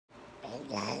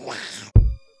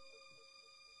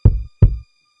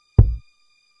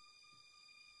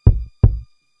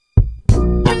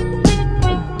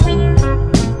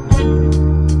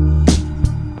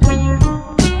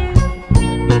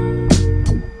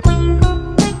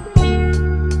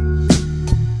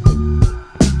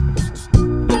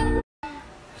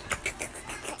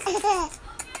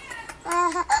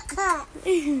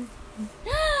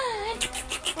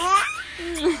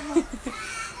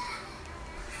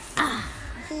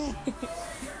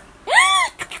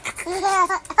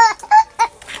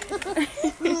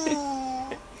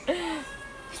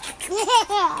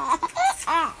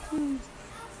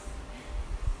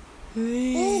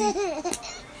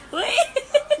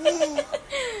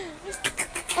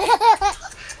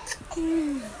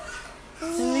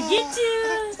I'ma get you.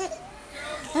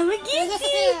 I'ma get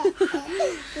you.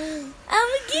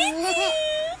 I'ma get you.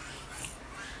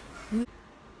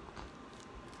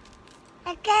 I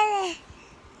got it.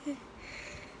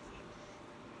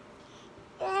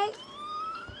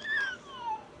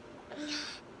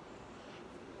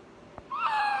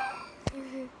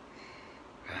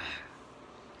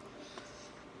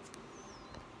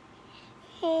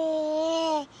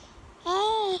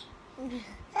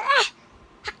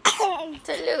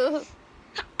 Tulu.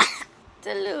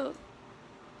 Tulu.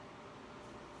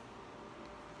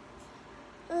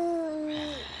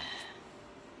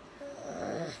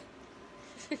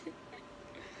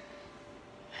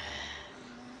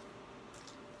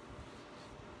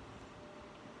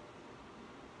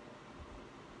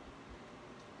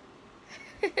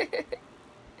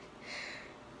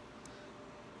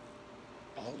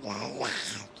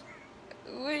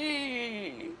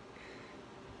 Wee.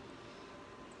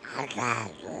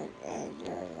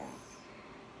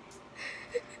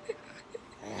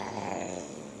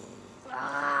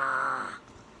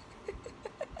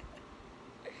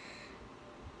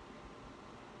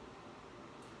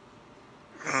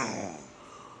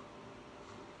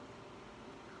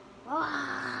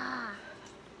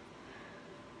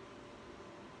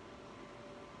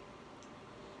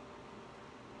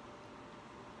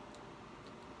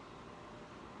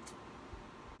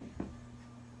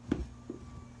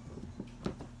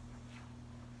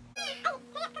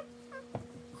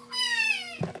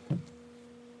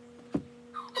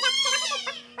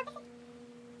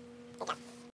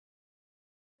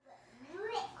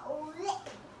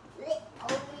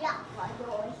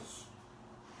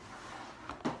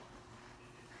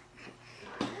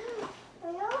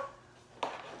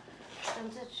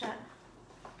 Shut.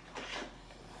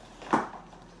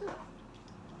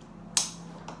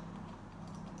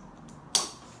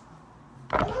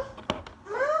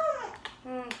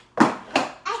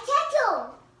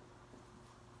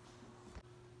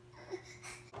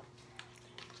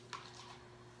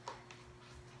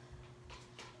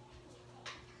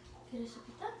 ¿Quieres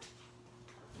sopita?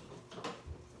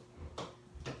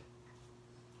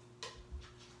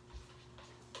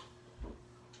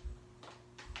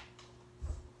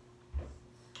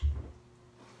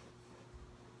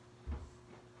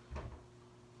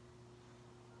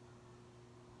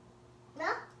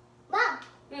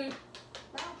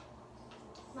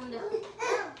 Mande.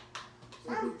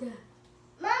 Sopita.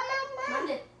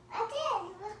 Mande.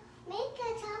 Make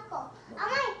a taco.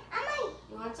 Amai.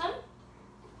 You want some?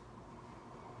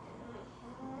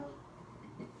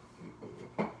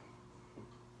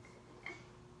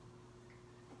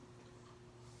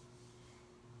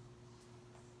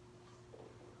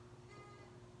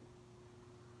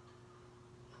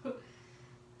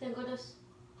 Tengo dos.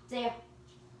 There.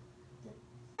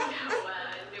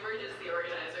 They were just the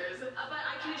organizers. But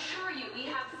I can assure you, we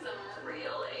have some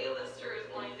real A-listers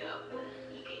lined up.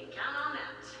 You can count on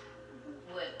that.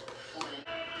 With Flynn.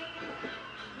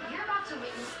 You're about to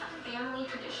witness a family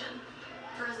tradition.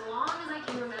 For as long as I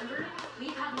can remember,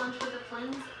 we've had lunch with the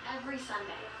Flynns every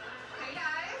Sunday. Hey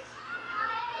guys.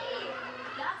 Hi.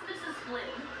 That's Mrs.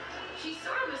 Flynn. She's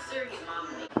sort of a surrogate mom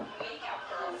to me. Wake up,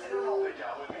 girls. Hold it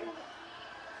down with me.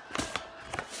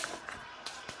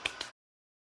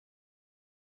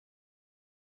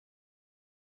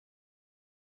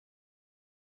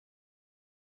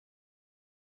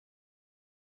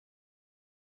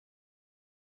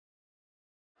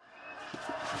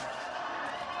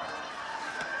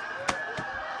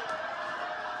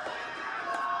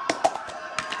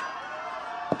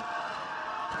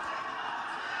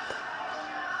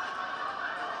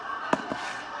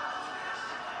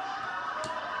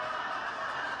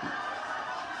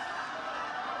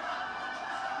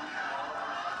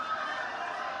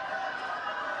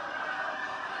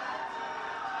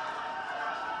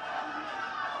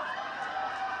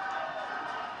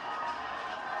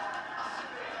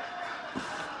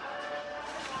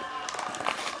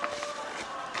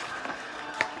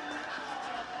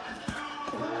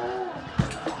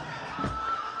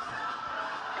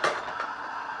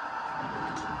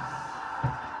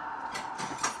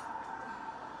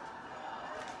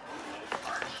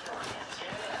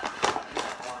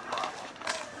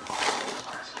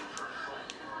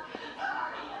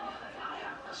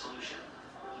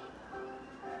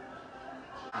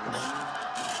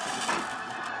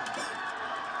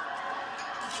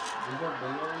 there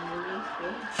big one in your list?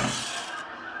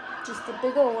 Just the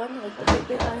big old one, like the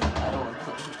big one. I don't know.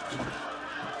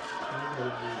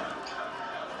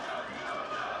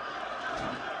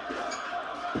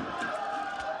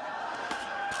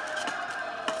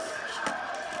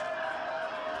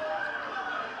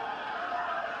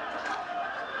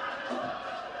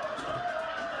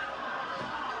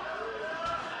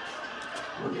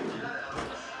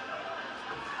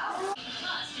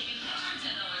 Plus, take an extra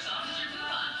 $10 off with your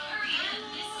coupon. Hurry in,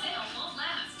 this sale won't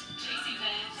last. Chasing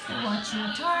Pants. Watching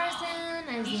Tarzan.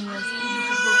 Isaiah's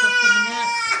just woke up from a nap.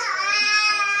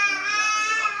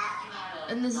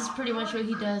 And this is pretty much what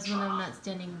he does when I'm not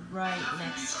standing right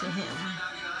next to him.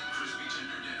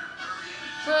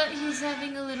 But he's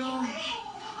having a little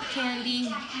candy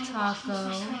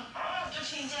taco.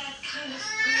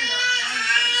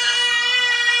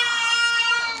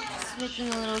 Just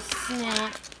making a little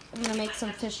snack. I'm gonna make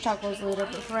some fish tacos later,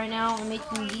 but for right now I'm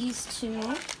making these two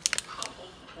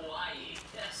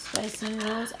spicy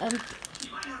noodles. I'm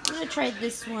gonna try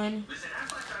this one.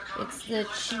 It's the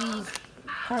cheese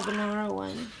carbonara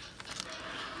one.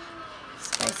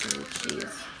 Spicy with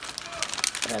cheese.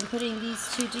 But I'm putting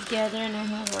these two together and I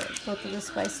have both of the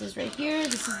spices right here.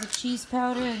 This is the cheese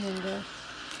powder and then the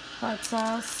hot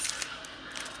sauce.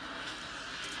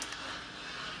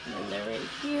 And then they're right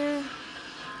here.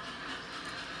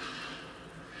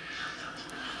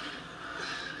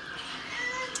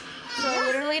 So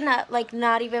literally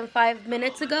not even 5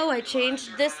 minutes ago I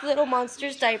changed this little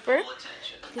monster's diaper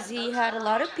because he had a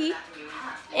lot of pee.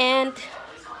 And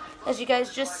as you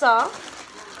guys just saw,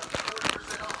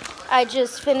 I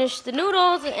just finished the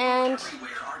noodles and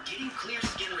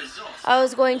I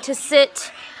was going to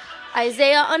sit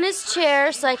Isaiah on his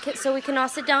chair so we can all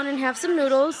sit down and have some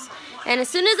noodles. And as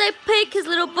soon as I pick his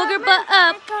little booger butt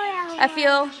up, I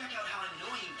feel,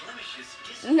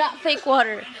 not fake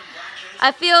water,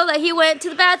 I feel that he went to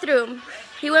the bathroom.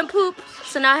 He went poop,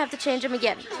 so now I have to change him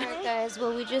again. Alright guys,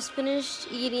 well we just finished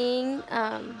eating,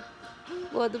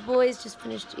 well the boys just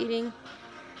finished eating.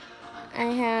 I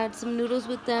had some noodles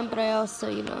with them, but I also,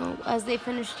 you know, as they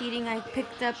finished eating, I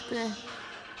picked up the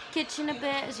kitchen a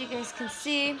bit, as you guys can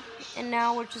see. And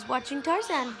now we're just watching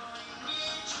Tarzan.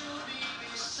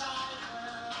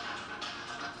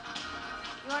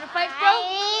 You want to fight, bro?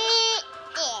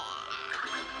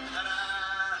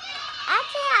 I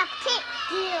can't pick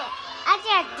you. I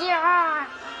can't do it.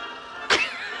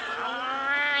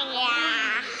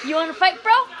 Yeah. You want to fight,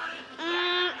 bro?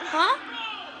 Huh?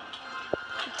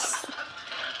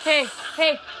 Hey,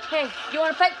 hey, hey. You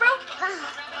want to fight, bro?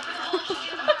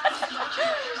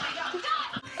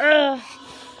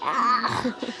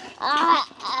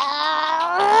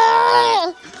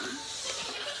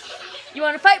 You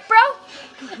want to fight, bro?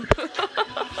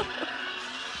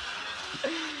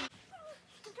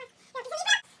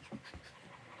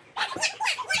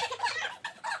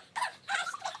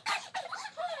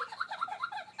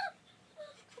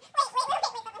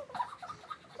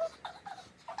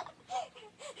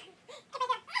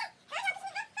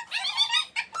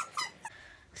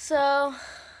 So,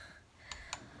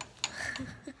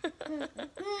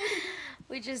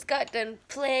 we just got done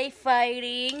play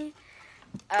fighting.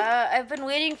 I've been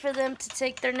waiting for them to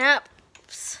take their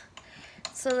naps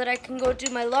so that I can go do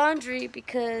my laundry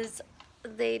because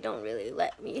they don't really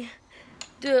let me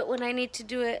do it when I need to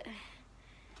do it.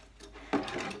 Look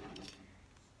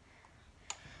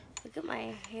at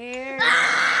my hair.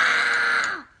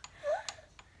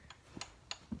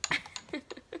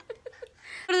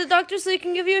 Go to the doctor so he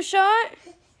can give you a shot?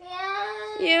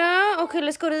 Yeah. Yeah? Okay,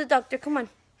 let's go to the doctor. Come on.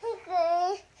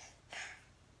 Okay.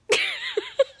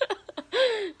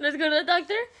 Let's go to the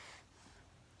doctor?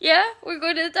 Yeah? We're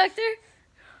going to the doctor?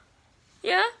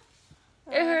 Yeah?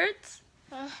 It hurts?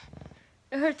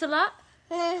 It hurts a lot?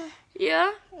 Yeah?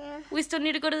 Yeah. We still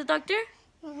need to go to the doctor?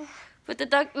 But the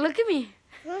doc, look at me.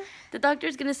 The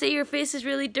doctor's gonna say your face is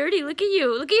really dirty. Look at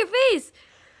you. Look at your face.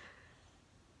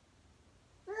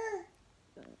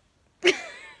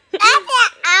 I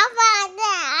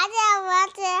don't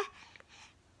want to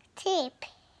tape.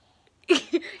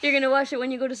 You're gonna wash it when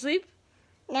you go to sleep?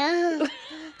 No.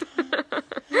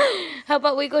 How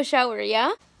about we go shower,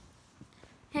 yeah?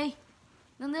 Hey,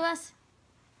 ¿dónde vas?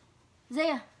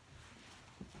 Zaya.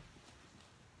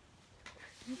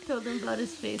 I told him about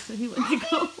his face, so he went to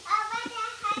go.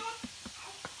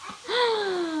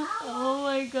 Oh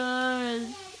my god.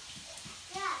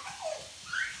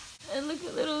 And look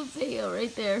at little Zaya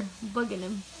right there, bugging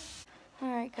him.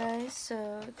 Alright guys,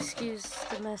 so excuse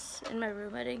the mess in my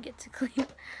room. I didn't get to clean.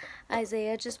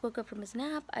 Isaiah just woke up from his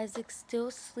nap. Isaac's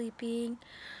still sleeping.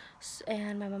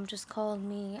 And my mom just called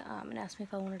me and asked me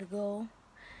if I wanted to go.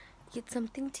 get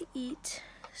something to eat.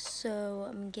 So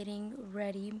I'm getting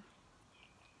ready.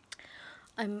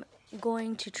 I'm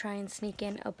going to try and sneak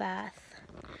in a bath.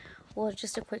 Well,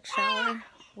 just a quick shower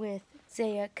with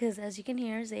Zaya, because as you can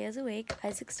hear, Zaya's awake.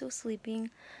 Isaac's still sleeping.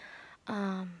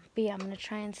 But yeah, I'm going to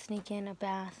try and sneak in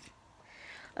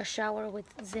a shower with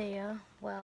Zaya.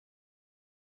 Well,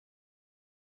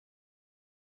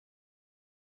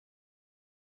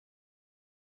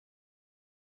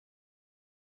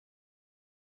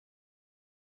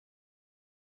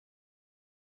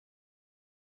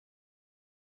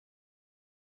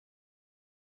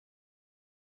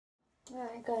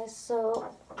 alright guys,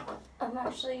 so I'm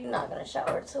actually not going to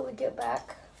shower until we get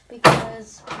back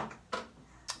because,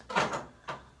 I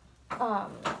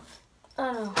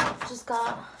don't know, just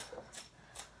got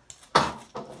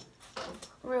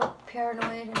real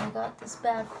paranoid and I got this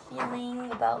bad feeling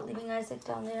about leaving Isaac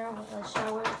down there while I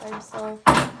showered by himself.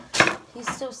 He's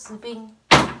still sleeping.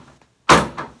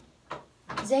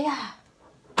 Zaya!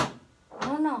 I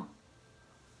don't know.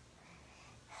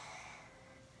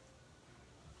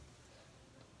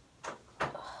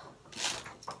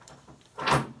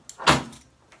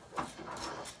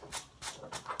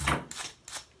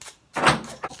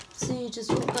 So you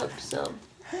just woke up, so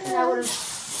and I would have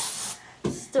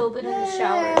still been in the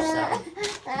shower, so.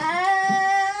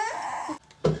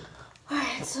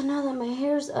 Alright, so now that my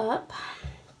hair's up,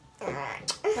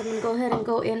 I'm gonna go ahead and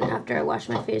go in after I wash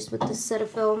my face with this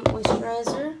Cetaphil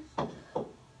moisturizer.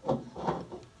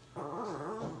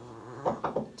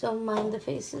 Don't mind the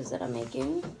faces that I'm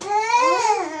making.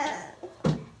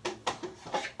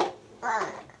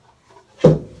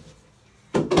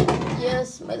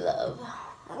 Yes, my love.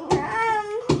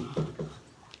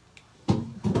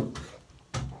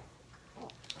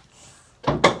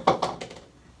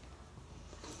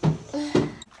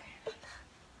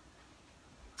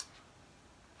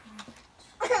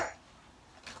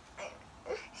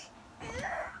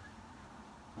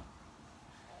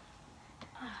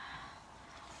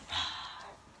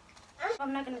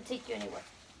 I'm not gonna take you anywhere.